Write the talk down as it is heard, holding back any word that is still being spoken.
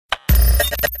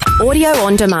Audio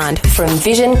on demand from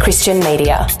Vision Christian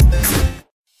Media.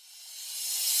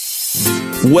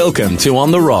 Welcome to On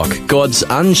the Rock, God's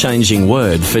unchanging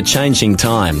word for changing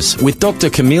times, with Dr.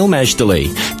 Camille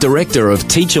Majdali, Director of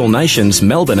Teach All Nations,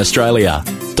 Melbourne, Australia.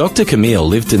 Dr. Camille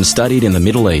lived and studied in the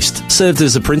Middle East, served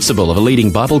as a principal of a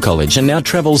leading Bible college, and now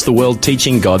travels the world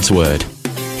teaching God's word.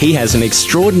 He has an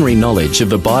extraordinary knowledge of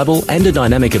the Bible and a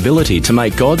dynamic ability to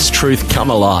make God's truth come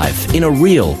alive in a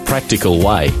real, practical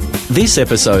way. This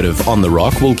episode of On the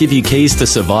Rock will give you keys to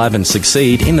survive and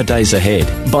succeed in the days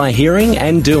ahead by hearing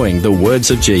and doing the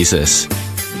words of Jesus.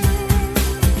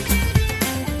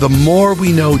 The more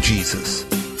we know Jesus,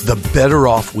 the better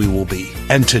off we will be.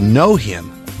 And to know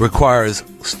Him requires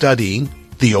studying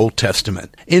the Old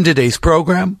Testament. In today's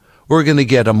program, we're going to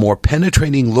get a more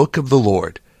penetrating look of the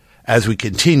Lord as we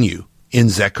continue in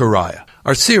Zechariah.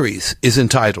 Our series is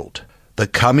entitled, The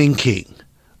Coming King,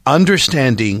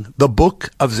 Understanding the Book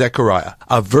of Zechariah,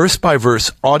 a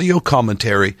verse-by-verse audio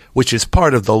commentary which is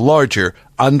part of the larger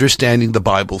Understanding the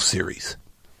Bible series.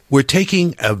 We're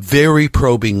taking a very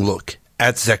probing look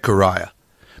at Zechariah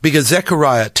because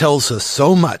Zechariah tells us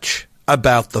so much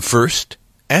about the first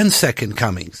and second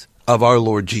comings of our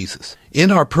Lord Jesus.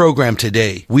 In our program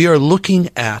today, we are looking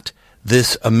at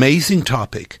this amazing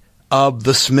topic of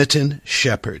the smitten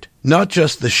shepherd. Not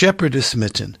just the shepherd is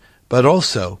smitten, but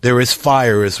also there is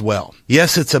fire as well.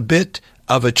 Yes, it's a bit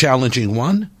of a challenging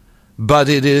one, but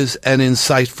it is an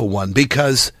insightful one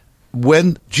because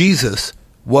when Jesus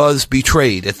was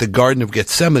betrayed at the Garden of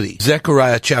Gethsemane,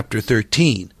 Zechariah chapter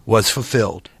 13 was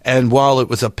fulfilled. And while it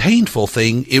was a painful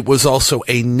thing, it was also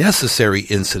a necessary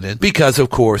incident because, of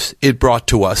course, it brought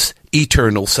to us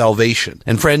eternal salvation.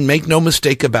 And friend, make no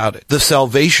mistake about it. The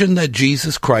salvation that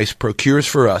Jesus Christ procures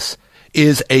for us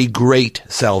is a great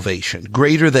salvation,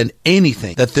 greater than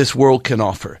anything that this world can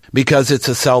offer, because it's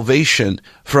a salvation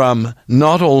from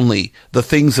not only the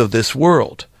things of this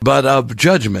world, but of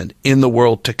judgment in the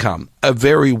world to come. A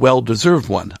very well-deserved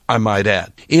one, I might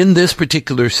add. In this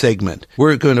particular segment,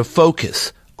 we're going to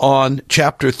focus on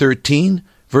chapter 13,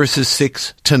 verses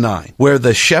 6 to 9, where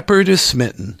the shepherd is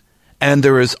smitten and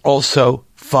there is also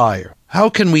fire. How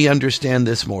can we understand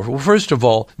this more? Well, first of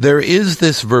all, there is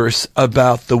this verse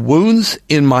about the wounds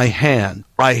in my hand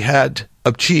I had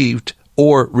achieved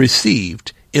or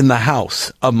received in the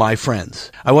house of my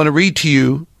friends. I want to read to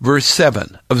you verse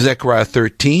 7 of Zechariah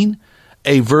 13,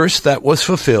 a verse that was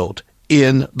fulfilled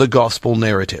in the gospel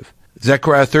narrative.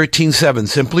 Zechariah 13:7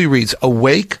 simply reads,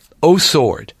 "Awake, O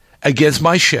sword, against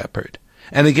my shepherd,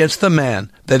 and against the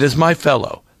man that is my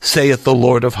fellow, saith the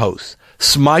Lord of hosts.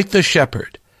 Smite the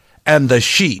shepherd, and the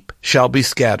sheep shall be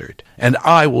scattered, and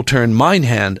I will turn mine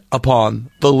hand upon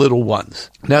the little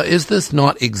ones." Now, is this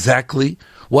not exactly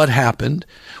what happened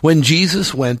when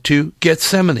Jesus went to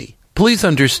Gethsemane? Please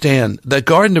understand the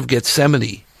Garden of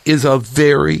Gethsemane is a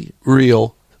very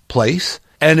real place,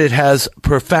 and it has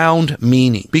profound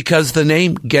meaning, because the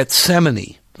name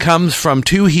Gethsemane comes from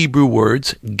two Hebrew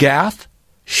words, Gath,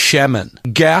 Shemen.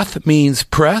 Gath means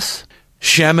press,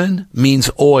 Shemen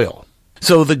means oil.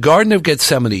 So the Garden of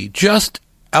Gethsemane, just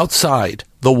outside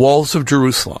the walls of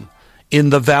Jerusalem,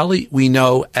 in the valley we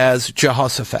know as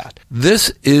Jehoshaphat.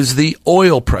 This is the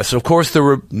oil press. Of course, there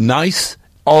were nice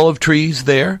olive trees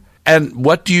there. And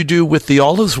what do you do with the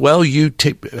olives? Well, you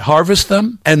harvest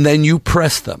them and then you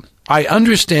press them. I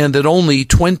understand that only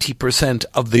 20%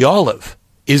 of the olive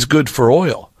is good for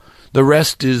oil. The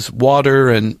rest is water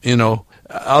and,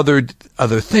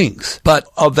 other things. But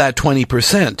of that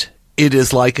 20%, it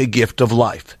is like a gift of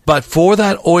life. But for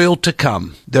that oil to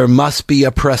come, there must be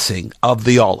a pressing of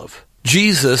the olive.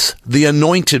 Jesus, the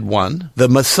anointed one, the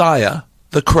Messiah,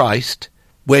 the Christ,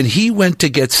 when he went to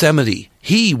Gethsemane,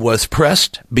 he was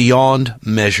pressed beyond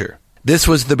measure. This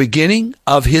was the beginning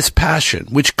of his passion,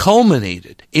 which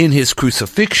culminated in his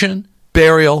crucifixion,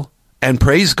 burial, and,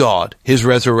 praise God, his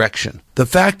resurrection. The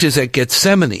fact is, at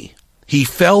Gethsemane, he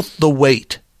felt the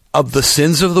weight of the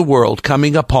sins of the world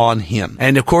coming upon him.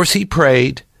 And of course, he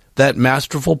prayed that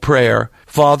masterful prayer,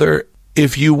 "Father,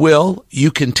 if you will,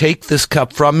 you can take this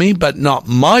cup from me, but not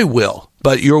my will,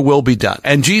 but your will be done."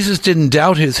 And Jesus didn't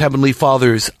doubt his heavenly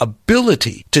Father's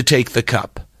ability to take the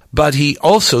cup, but he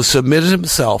also submitted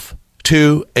himself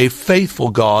to a faithful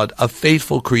God, a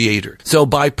faithful Creator. So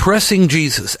by pressing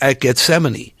Jesus at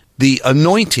Gethsemane, the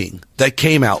anointing that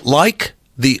came out, like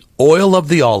the oil of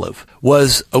the olive,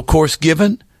 was, of course,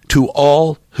 given to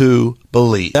all who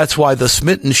believe. That's why the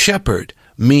smitten shepherd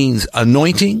means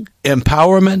anointing,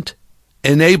 empowerment,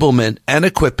 enablement, and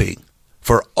equipping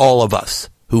for all of us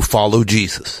who follow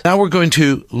Jesus. Now we're going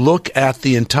to look at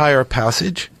the entire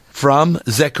passage from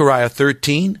Zechariah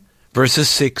 13, verses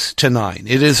 6 to 9.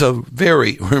 It is a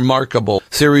very remarkable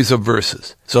series of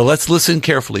verses. So let's listen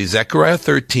carefully. Zechariah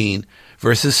 13,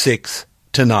 verses 6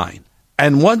 to 9.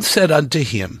 And one said unto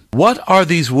him, What are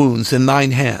these wounds in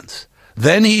thine hands?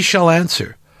 Then he shall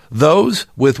answer, Those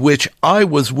with which I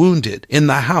was wounded in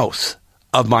the house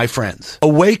of my friends.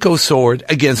 Awake, O sword,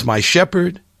 against my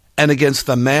shepherd, and against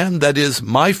the man that is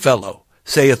my fellow,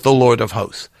 saith the Lord of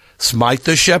hosts. Smite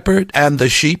the shepherd, and the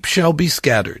sheep shall be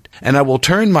scattered, and I will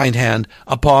turn mine hand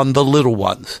upon the little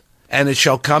ones. And it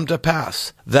shall come to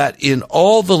pass, that in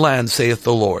all the land, saith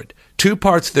the Lord, 2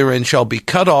 parts therein shall be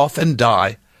cut off and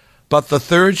die, but the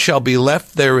third shall be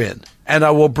left therein. And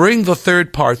I will bring the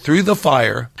third part through the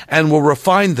fire, and will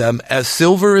refine them as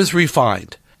silver is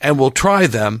refined, and will try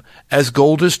them as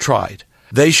gold is tried.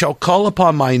 They shall call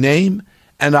upon my name,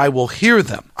 and I will hear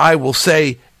them. I will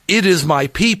say, It is my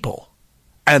people.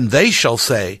 And they shall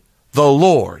say, The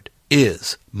Lord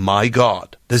is my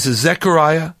God. This is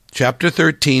Zechariah chapter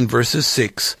 13, verses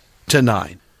 6 to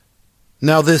 9.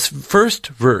 Now this first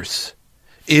verse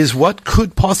is what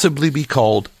could possibly be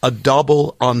called a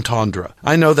double entendre.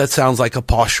 I know that sounds like a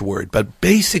posh word, but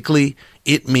basically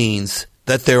it means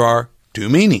that there are 2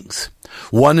 meanings.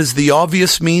 One is the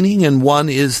obvious meaning, and one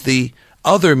is the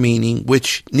other meaning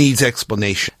which needs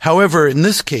explanation. However, in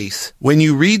this case, when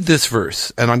you read this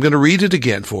verse, and I'm going to read it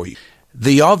again for you,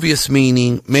 the obvious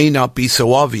meaning may not be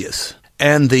so obvious,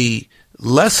 and the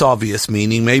less obvious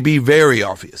meaning may be very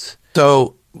obvious.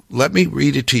 So let me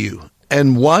read it to you.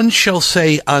 And one shall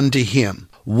say unto him,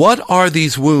 What are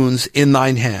these wounds in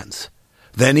thine hands?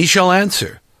 Then he shall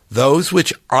answer, Those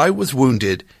which I was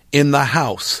wounded in the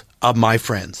house of my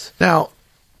friends. Now,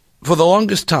 for the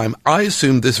longest time, I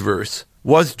assumed this verse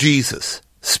was Jesus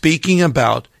speaking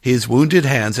about his wounded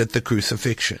hands at the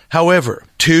crucifixion. However,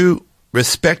 2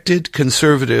 respected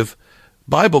conservative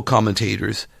Bible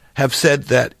commentators have said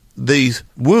that these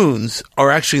wounds are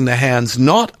actually in the hands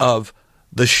not of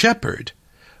the shepherd,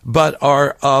 but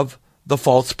are of the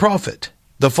false prophet.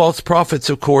 The false prophets,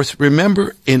 of course,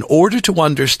 remember, in order to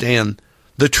understand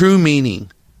the true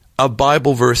meaning of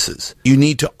Bible verses, you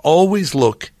need to always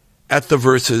look at the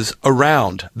verses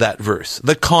around that verse,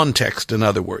 the context, in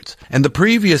other words. And the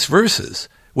previous verses,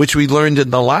 which we learned in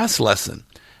the last lesson,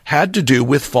 had to do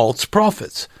with false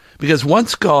prophets. Because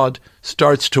once God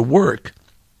starts to work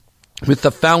with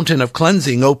the fountain of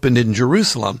cleansing opened in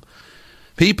Jerusalem,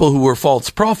 people who were false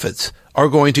prophets are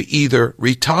going to either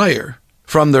retire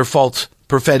from their false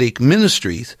prophetic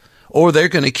ministries, or they're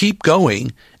going to keep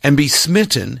going and be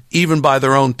smitten even by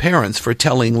their own parents for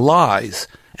telling lies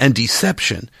and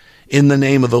deception in the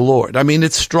name of the Lord. I mean,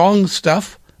 it's strong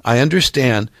stuff, I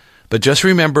understand, but just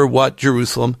remember what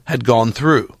Jerusalem had gone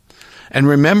through. And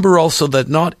remember also that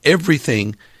not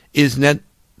everything is meant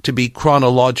to be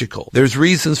chronological. There's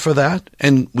reasons for that,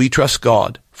 and we trust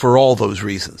God for all those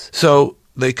reasons. So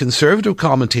the conservative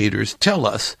commentators tell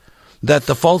us that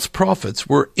the false prophets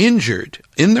were injured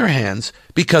in their hands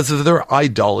because of their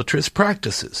idolatrous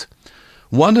practices.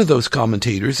 One of those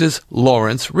commentators is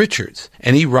Lawrence Richards,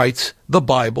 and he writes the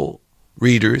Bible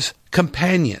Reader's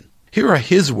Companion. Here are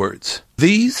his words.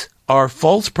 These are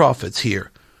false prophets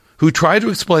here who try to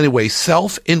explain away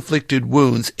self-inflicted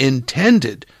wounds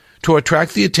intended to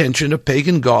attract the attention of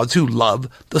pagan gods who love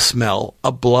the smell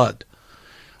of blood.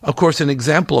 Of course, an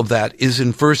example of that is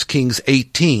in 1 Kings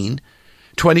 18,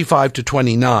 25 to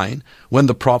 29, when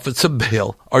the prophets of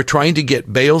Baal are trying to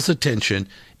get Baal's attention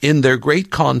in their great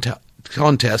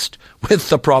contest with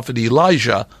the prophet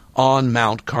Elijah on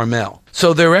Mount Carmel.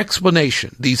 So their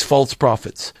explanation, these false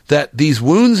prophets, that these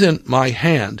wounds in my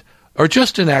hand are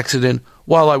just an accident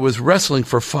while I was wrestling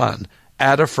for fun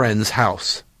at a friend's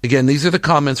house. Again, these are the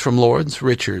comments from Lawrence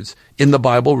Richards in the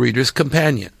Bible Reader's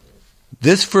Companion.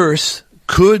 This verse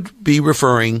could be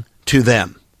referring to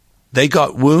them. They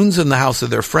got wounds in the house of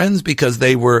their friends because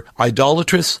they were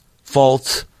idolatrous,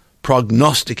 false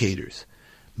prognosticators.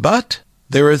 But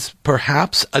there is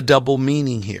perhaps a double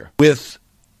meaning here. With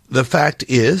the fact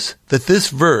is that this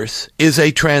verse is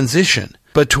a transition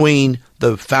between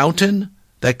the fountain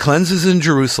that cleanses in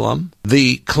Jerusalem,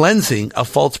 the cleansing of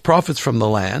false prophets from the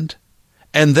land,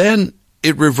 and then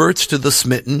it reverts to the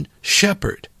smitten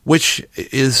shepherd, which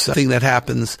is something that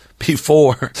happens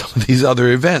before some of these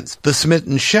other events. The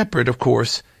smitten shepherd, of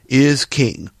course, is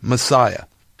King Messiah.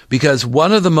 Because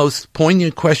one of the most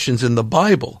poignant questions in the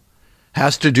Bible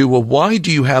has to do with why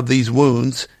do you have these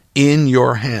wounds in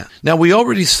your hand? Now, we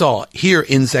already saw here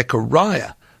in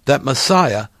Zechariah that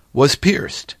Messiah was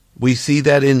pierced. We see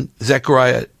that in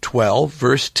Zechariah 12,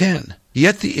 verse 10.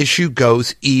 Yet the issue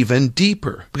goes even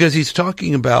deeper because he's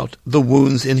talking about the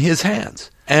wounds in his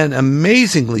hands. An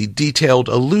amazingly detailed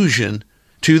allusion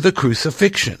to the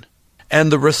crucifixion.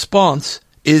 And the response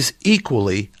is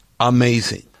equally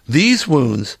amazing. These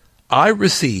wounds I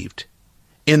received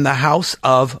in the house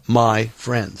of my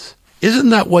friends. Isn't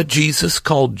that what Jesus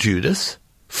called Judas?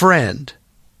 Friend,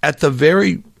 at the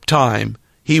very time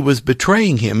he was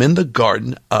betraying him in the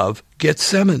Garden of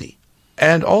Gethsemane.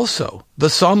 And also, the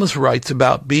psalmist writes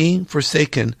about being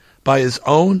forsaken by his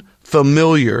own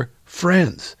familiar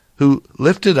friends who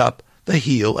lifted up the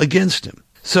heel against him.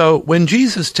 So when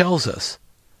Jesus tells us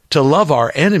to love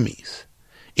our enemies,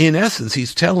 in essence,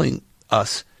 he's telling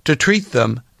us to treat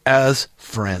them as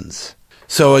friends.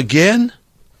 So again,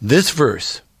 this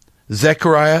verse,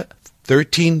 Zechariah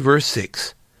 13, verse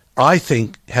 6, I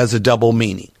think has a double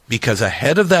meaning, because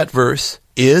ahead of that verse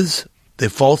is the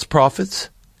false prophets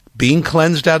being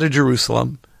cleansed out of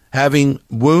Jerusalem, having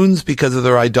wounds because of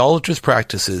their idolatrous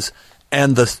practices,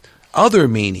 and the other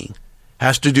meaning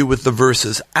has to do with the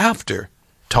verses after,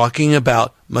 talking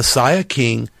about Messiah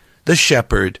King, the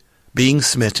shepherd, being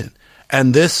smitten.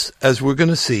 And this, as we're going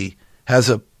to see, has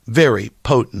a very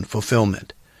potent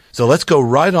fulfillment. So let's go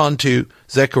right on to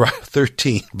Zechariah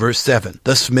 13, verse 7,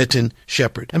 the smitten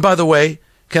shepherd. And by the way,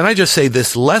 can I just say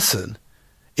this lesson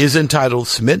is entitled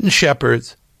Smitten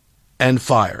Shepherds and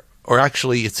Fire. Or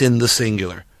actually, it's in the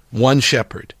singular. One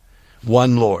shepherd,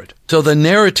 one Lord. So the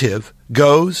narrative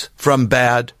goes from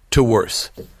bad to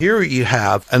worse. Here you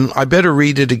have, and I better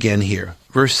read it again here,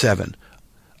 verse 7.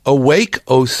 Awake,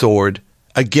 O sword,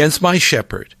 against my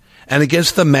shepherd, and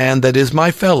against the man that is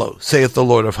my fellow, saith the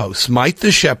Lord of hosts. Smite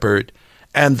the shepherd,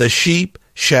 and the sheep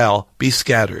shall be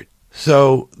scattered.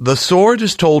 So the sword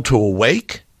is told to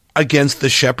awake against the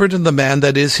shepherd and the man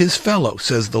that is his fellow,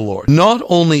 says the Lord. Not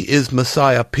only is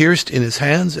Messiah pierced in his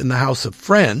hands in the house of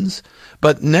friends,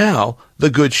 but now the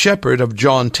good shepherd of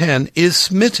John 10 is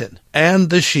smitten, and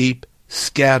the sheep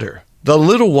scatter. The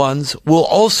little ones will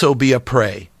also be a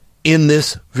prey in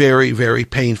this very, very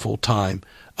painful time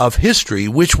of history,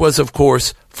 which was, of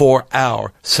course, for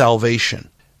our salvation.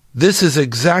 This is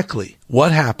exactly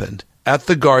what happened at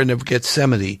the Garden of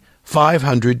Gethsemane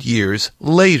 500 years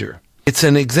later. It's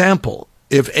an example,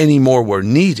 if any more were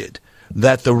needed,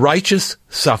 that the righteous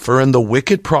suffer and the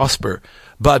wicked prosper,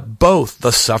 but both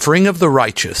the suffering of the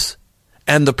righteous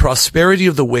and the prosperity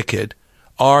of the wicked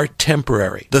are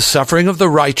temporary. The suffering of the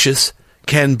righteous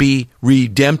can be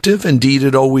redemptive. Indeed,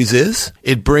 it always is.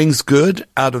 It brings good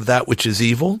out of that which is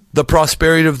evil. The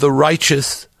prosperity of the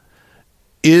righteous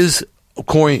is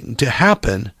going to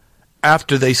happen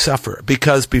after they suffer,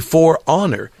 because before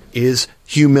honor is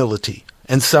humility.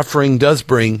 And suffering does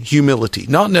bring humility.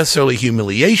 Not necessarily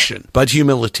humiliation, but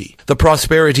humility. The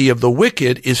prosperity of the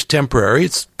wicked is temporary.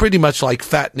 It's pretty much like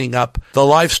fattening up the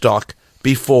livestock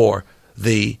before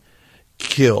the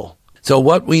kill. So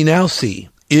what we now see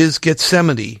is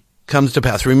Gethsemane comes to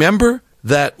pass. Remember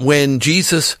that when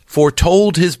Jesus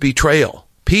foretold his betrayal,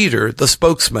 Peter, the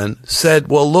spokesman, said,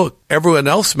 well, look, everyone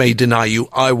else may deny you,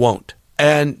 I won't.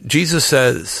 And Jesus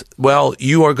says, well,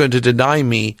 you are going to deny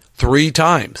me 3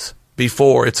 times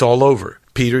before it's all over.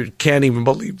 Peter can't even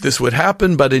believe this would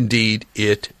happen, but indeed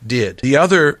it did. The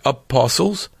other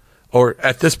apostles, or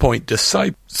at this point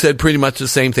disciples, said pretty much the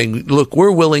same thing. Look,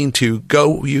 we're willing to go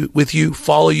with you,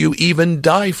 follow you, even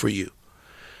die for you.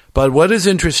 But what is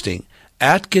interesting,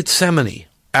 at Gethsemane,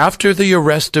 after the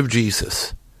arrest of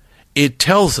Jesus, it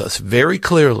tells us very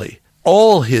clearly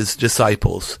all his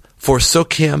disciples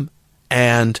forsook him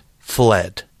and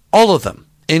fled. All of them,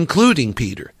 including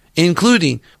Peter,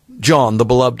 including John, the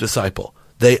beloved disciple.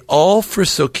 They all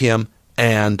forsook him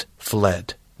and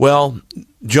fled. Well,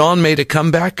 John made a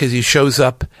comeback because he shows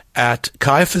up at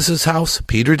Caiaphas' house.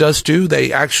 Peter does too.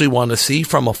 They actually want to see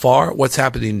from afar what's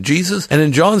happening to Jesus. And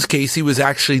in John's case, he was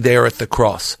actually there at the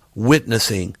cross,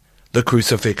 witnessing the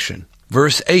crucifixion.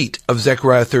 Verse 8 of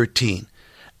Zechariah 13.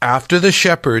 After the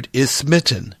shepherd is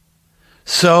smitten,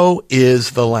 so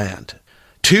is the land.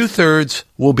 2/3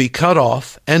 will be cut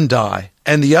off and die,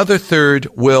 and the other third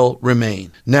will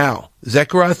remain. Now,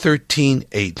 Zechariah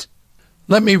 13:8.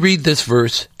 Let me read this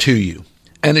verse to you.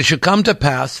 And it shall come to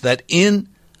pass that in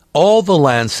all the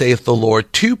land, saith the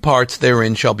Lord, 2 parts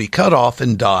therein shall be cut off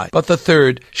and die, but the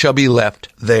third shall be left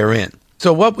therein.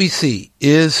 So what we see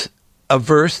is a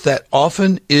verse that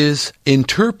often is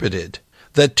interpreted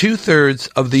that 2/3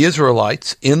 of the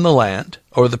Israelites in the land,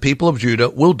 or the people of Judah,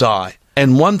 will die,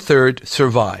 and 1/3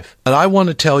 survive. And I want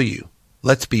to tell you,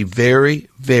 let's be very,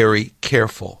 very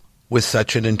careful with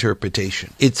such an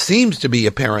interpretation. It seems to be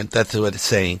apparent that's what it's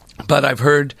saying, but I've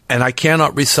heard, and I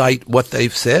cannot recite what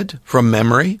they've said from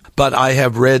memory, but I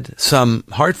have read some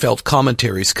heartfelt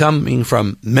commentaries coming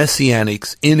from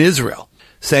Messianics in Israel,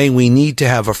 saying we need to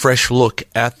have a fresh look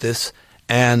at this,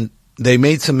 and they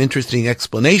made some interesting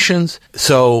explanations.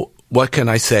 So what can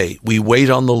I say? We wait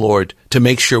on the Lord to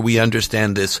make sure we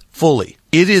understand this fully.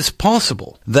 It is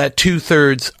possible that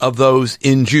 2/3 of those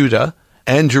in Judah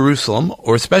and Jerusalem,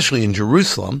 or especially in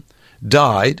Jerusalem,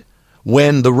 died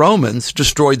when the Romans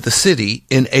destroyed the city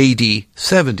in AD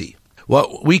 70.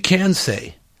 What we can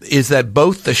say is that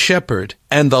both the shepherd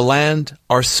and the land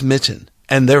are smitten,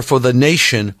 and therefore the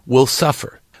nation will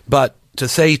suffer. But to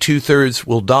say 2/3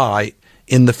 will die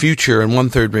in the future and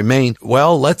 1/3 remain,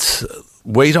 well, let's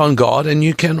wait on God. And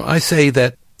I say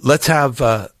that let's have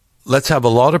a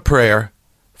lot of prayer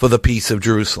for the peace of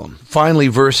Jerusalem. Finally,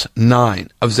 verse 9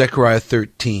 of Zechariah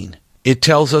 13. It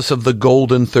tells us of the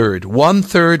golden third.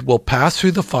 1/3 will pass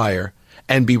through the fire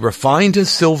and be refined as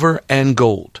silver and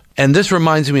gold. And this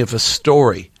reminds me of a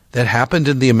story that happened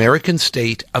in the American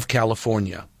state of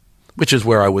California, which is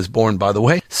where I was born, by the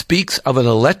way, speaks of an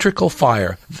electrical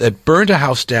fire that burned a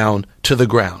house down to the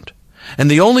ground.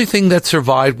 And the only thing that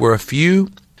survived were a few,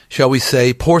 shall we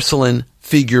say, porcelain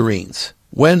figurines.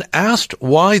 When asked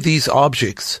why these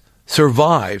objects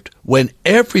survived when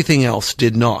everything else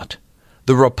did not,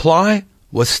 the reply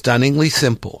was stunningly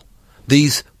simple.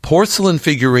 These porcelain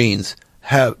figurines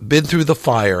have been through the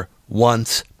fire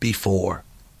once before.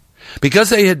 Because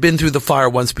they had been through the fire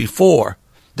once before,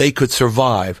 they could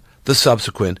survive the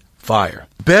subsequent fire.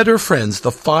 Better, friends,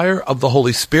 the fire of the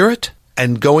Holy Spirit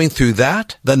and going through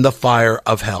that than the fire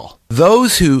of hell.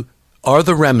 Those who are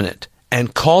the remnant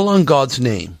and call on God's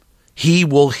name, He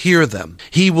will hear them.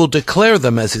 He will declare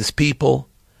them as His people,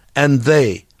 and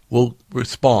they will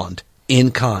respond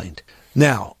in kind.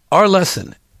 Now, our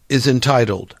lesson is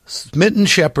entitled Smitten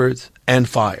Shepherds and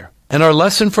Fire. And our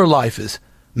lesson for life is,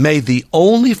 may the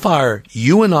only fire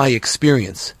you and I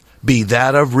experience be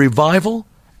that of revival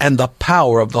and the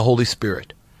power of the Holy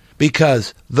Spirit.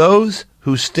 Because those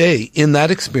who stay in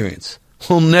that experience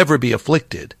will never be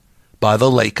afflicted by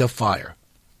the lake of fire.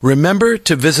 Remember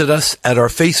to visit us at our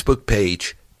Facebook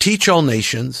page, Teach All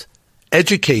Nations,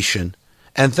 Education,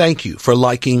 and thank you for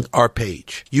liking our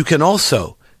page. You can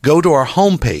also go to our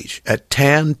homepage at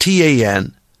tan.org.au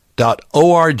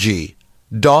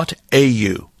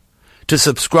to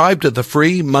subscribe to the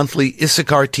free monthly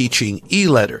Issachar Teaching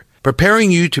e-letter,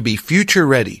 preparing you to be future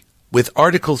ready with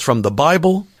articles from the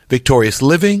Bible, victorious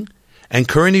living, and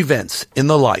current events in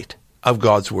the light of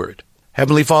God's Word.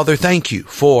 Heavenly Father, thank you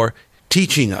for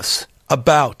teaching us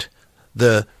about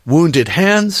the wounded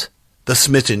hands, the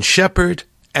smitten shepherd,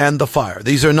 and the fire.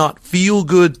 These are not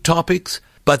feel-good topics,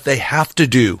 but they have to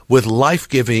do with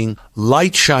life-giving,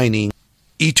 light-shining,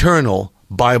 eternal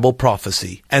Bible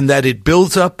prophecy, and that it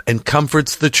builds up and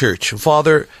comforts the church.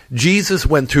 Father, Jesus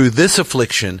went through this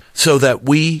affliction so that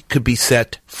we could be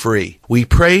set free. We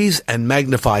praise and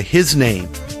magnify His name.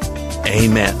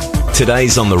 Amen.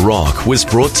 Today's On The Rock was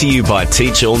brought to you by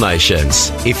Teach All Nations.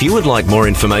 If you would like more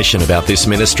information about this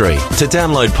ministry, to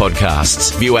download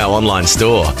podcasts, view our online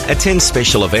store, attend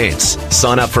special events,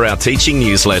 sign up for our teaching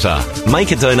newsletter,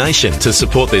 make a donation to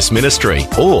support this ministry,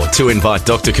 or to invite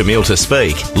Dr. Camille to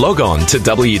speak, log on to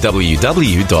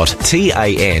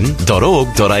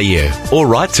www.tan.org.au or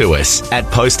write to us at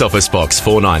Post Office Box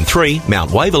 493,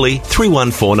 Mount Waverley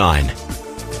 3149.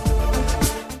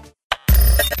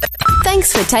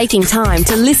 Thanks for taking time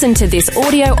to listen to this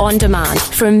audio on demand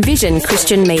from Vision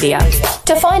Christian Media.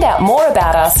 To find out more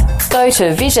about us, go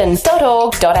to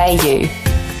vision.org.au.